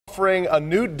Offering a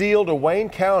new deal to Wayne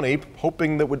County,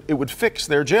 hoping that it would fix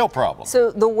their jail problem. So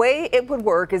the way it would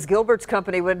work is Gilbert's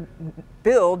company would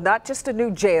build not just a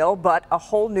new jail, but a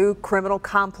whole new criminal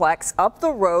complex up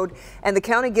the road, and the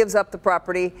county gives up the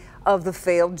property of the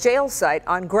failed jail site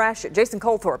on Gratiot. Jason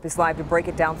Colthorpe is live to break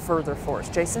it down further for us.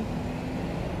 Jason?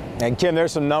 And Kim,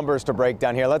 there's some numbers to break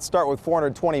down here. Let's start with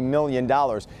 $420 million.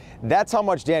 That's how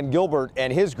much Dan Gilbert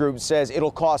and his group says it'll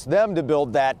cost them to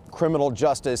build that criminal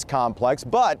justice complex,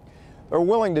 but they're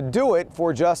willing to do it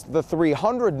for just the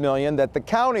 $300 million that the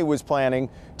county was planning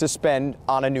to spend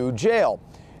on a new jail.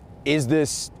 Is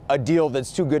this a deal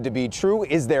that's too good to be true?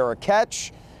 Is there a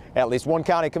catch? At least one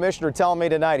county commissioner telling me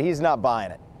tonight he's not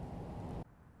buying it.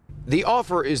 The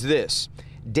offer is this.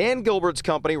 Dan Gilbert's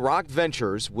company, Rock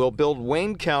Ventures, will build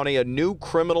Wayne County a new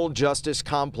criminal justice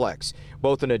complex,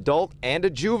 both an adult and a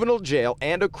juvenile jail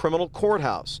and a criminal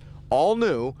courthouse. All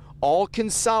new, all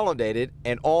consolidated,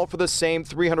 and all for the same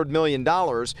 $300 million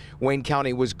Wayne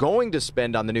County was going to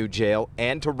spend on the new jail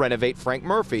and to renovate Frank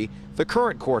Murphy, the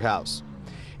current courthouse.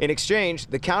 In exchange,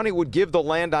 the county would give the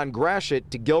land on Gratiot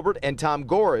to Gilbert and Tom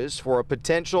Gores for a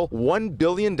potential $1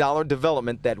 billion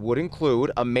development that would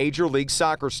include a Major League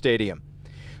Soccer stadium.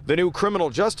 The new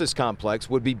criminal justice complex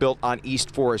would be built on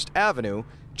East Forest Avenue,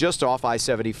 just off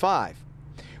I-75.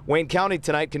 Wayne County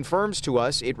tonight confirms to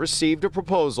us it received a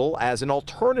proposal as an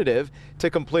alternative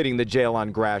to completing the jail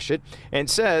on Gratiot and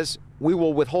says we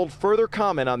will withhold further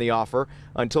comment on the offer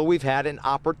until we've had an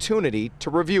opportunity to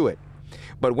review it.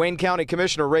 But Wayne County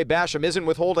Commissioner Ray Basham isn't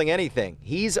withholding anything.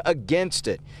 He's against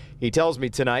it. He tells me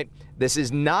tonight this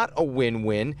is not a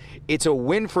win-win. It's a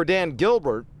win for Dan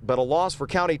Gilbert, but a loss for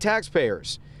county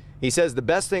taxpayers. He says the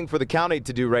best thing for the county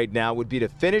to do right now would be to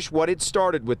finish what it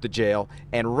started with the jail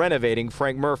and renovating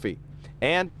Frank Murphy.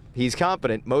 And he's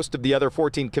confident most of the other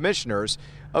 14 commissioners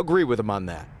agree with him on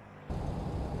that.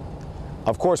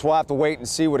 Of course, we'll have to wait and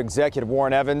see what Executive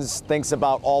Warren Evans thinks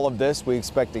about all of this. We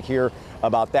expect to hear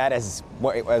about that as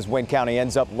Wayne County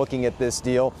ends up looking at this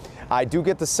deal. I do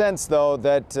get the sense, though,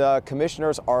 that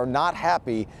commissioners are not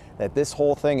happy that this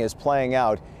whole thing is playing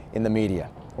out in the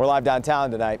media. We're live downtown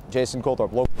tonight. Jason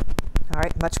Colthorpe. All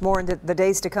right, much more in the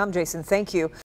days to come, Jason. Thank you.